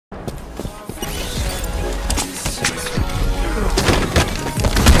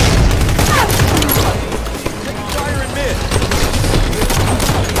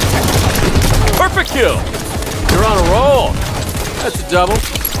kill. You're on a roll. That's a double.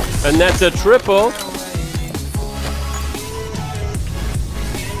 And that's a triple.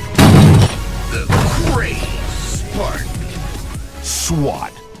 The Great Spartan.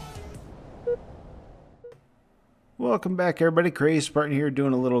 Swat. Welcome back, everybody. Crazy Spartan here,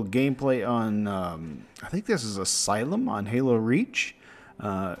 doing a little gameplay on, I think this is Asylum on Halo Reach.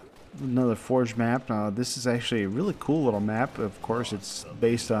 Another Forge map. This is actually a really cool little map. Of course, it's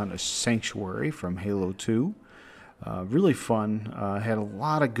based on a Sanctuary from Halo 2. Really fun. Had a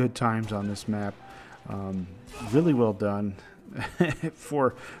lot of good times on this map. Really well done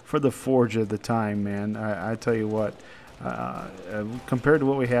for the Forge at the time, man. I tell you what, compared to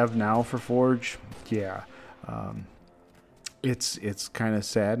what we have now for Forge, yeah. It's kind of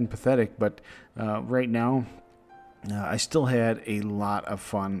sad and pathetic, but right now I still had a lot of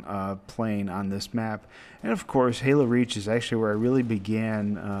fun playing on this map. And of course, Halo Reach is actually where I really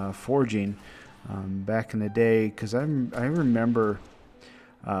began forging back in the day, because I remember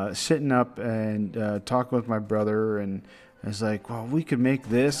sitting up and talking with my brother, and I was like, well, we could make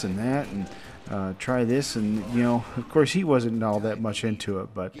this and that and try this, and you know, of course he wasn't all that much into it,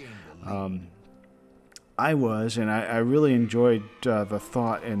 but I was, and I really enjoyed the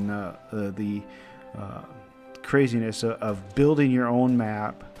thought and the craziness of building your own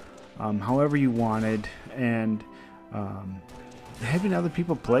map however you wanted, and having other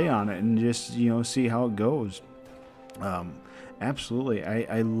people play on it and just, you know, see how it goes. Absolutely,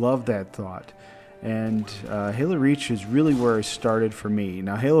 I love that thought. And Halo Reach is really where it started for me.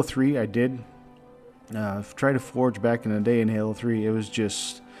 Now Halo 3, I did try to forge back in the day in Halo 3. It was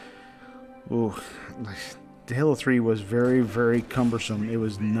just, ooh, Halo 3 was very, very cumbersome. It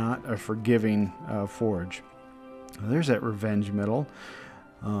was not a forgiving forge. There's that revenge medal.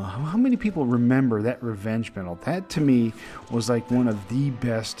 How many people remember that revenge medal? That to me was like one of the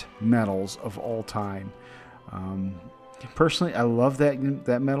best medals of all time. Personally, I love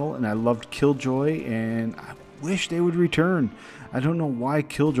that medal, and I loved Killjoy, and I wish they would return. I don't know why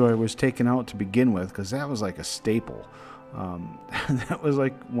Killjoy was taken out to begin with, because that was like a staple. That was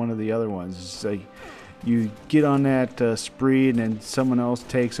like one of the other ones. It's like you get on that spree, and then someone else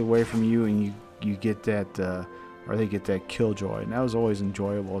takes away from you, and you get that, or they get that Killjoy, and that was always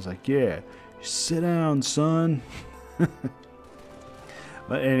enjoyable. I was like, yeah, sit down, son.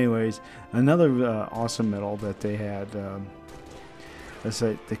 But anyways, another awesome medal that they had. Let's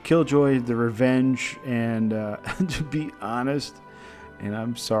say the Killjoy, the Revenge, and to be honest, and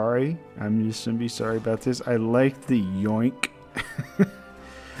I'm sorry, I'm just gonna be sorry about this, I liked the Yoink.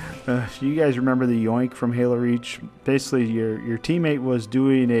 You guys remember the Yoink from Halo Reach? Basically, your teammate was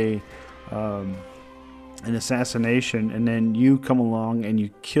doing an assassination, and then you come along and you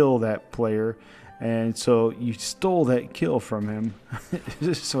kill that player, and so you stole that kill from him.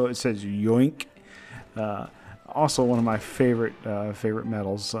 So it says Yoink. Also, one of my favorite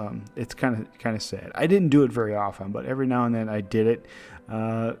medals. It's kind of sad. I didn't do it very often, but every now and then I did it.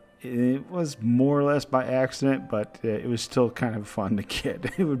 It was more or less by accident, but it was still kind of fun to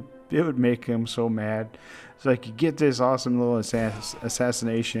get. It would make him so mad. It's like you get this awesome little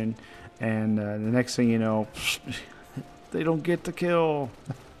assassination, and the next thing you know, they don't get the kill.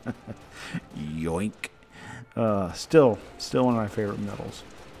 Yoink. Still one of my favorite medals.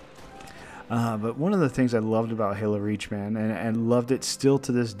 But one of the things I loved about Halo Reach, man, and loved it still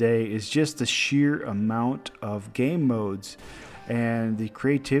to this day, is just the sheer amount of game modes and the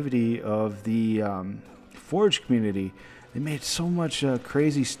creativity of the Forge community. They made so much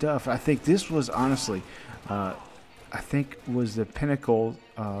crazy stuff. I think this was honestly, was the pinnacle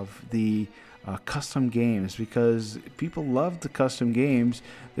of the custom games, because people loved the custom games.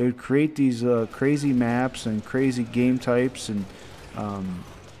 They would create these crazy maps and crazy game types, and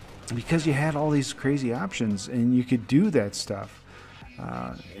because you had all these crazy options and you could do that stuff.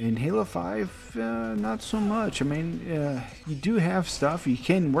 In Halo 5, not so much. I mean, you do have stuff. You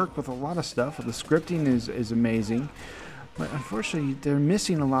can work with a lot of stuff. The scripting is amazing, but unfortunately, they're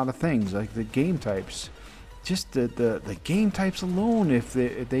missing a lot of things, like the game types. Just the game types alone, if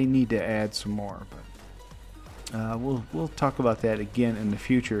they need to add some more. But we'll talk about that again in the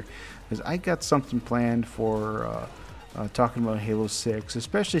future, because I got something planned for talking about Halo 6,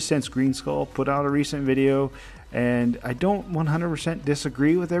 especially since Green Skull put out a recent video, and I don't 100%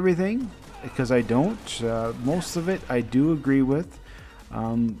 disagree with everything, because I don't. Most of it I do agree with,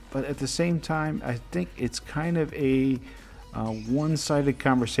 but at the same time, I think it's kind of a one-sided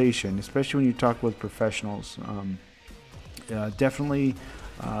conversation, especially when you talk with professionals. Definitely,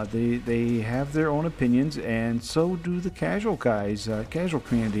 they have their own opinions, and so do the casual guys, casual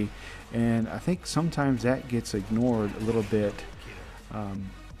community, and I think sometimes that gets ignored a little bit.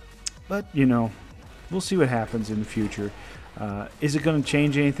 But you know, we'll see what happens in the future. Is it going to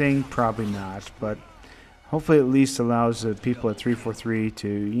change anything? Probably not, but hopefully at least allows the people at 343 to,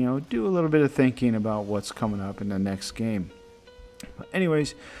 you know, do a little bit of thinking about what's coming up in the next game. But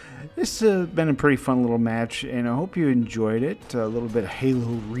anyways, this has been a pretty fun little match, and I hope you enjoyed it. A little bit of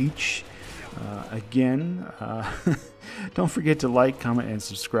Halo Reach. Again, don't forget to like, comment, and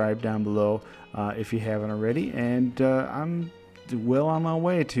subscribe down below if you haven't already. And I'm well on my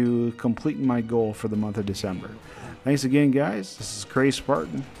way to completing my goal for the month of December. Thanks again, guys. This is Crazy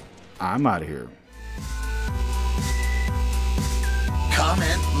Spartan. I'm out of here.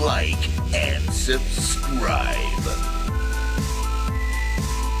 Comment, like, and subscribe.